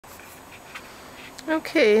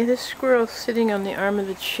Okay, this squirrel's sitting on the arm of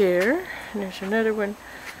the chair, and there's another one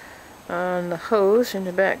on the hose in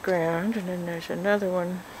the background, and then there's another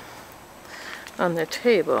one on the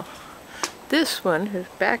table. This one, whose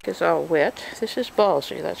back is all wet, this is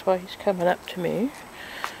Ballsy, that's why he's coming up to me.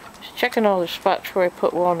 He's checking all the spots where I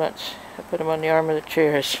put walnuts. I put them on the arm of the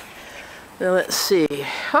chairs. Now let's see.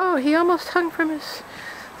 Oh, he almost hung from his...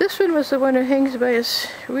 This one was the one who hangs by his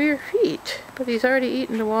rear feet, but he's already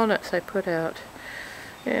eaten the walnuts I put out.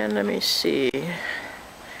 And let me see.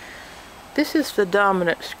 This is the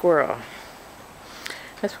dominant squirrel.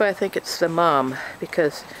 That's why I think it's the mom,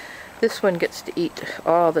 because this one gets to eat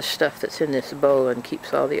all the stuff that's in this bowl and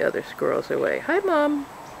keeps all the other squirrels away. Hi, Mom.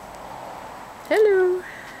 Hello.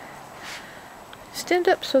 Stand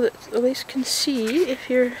up so that Elise can see if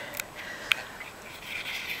you're...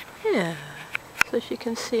 Yeah, so she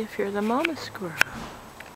can see if you're the mama squirrel.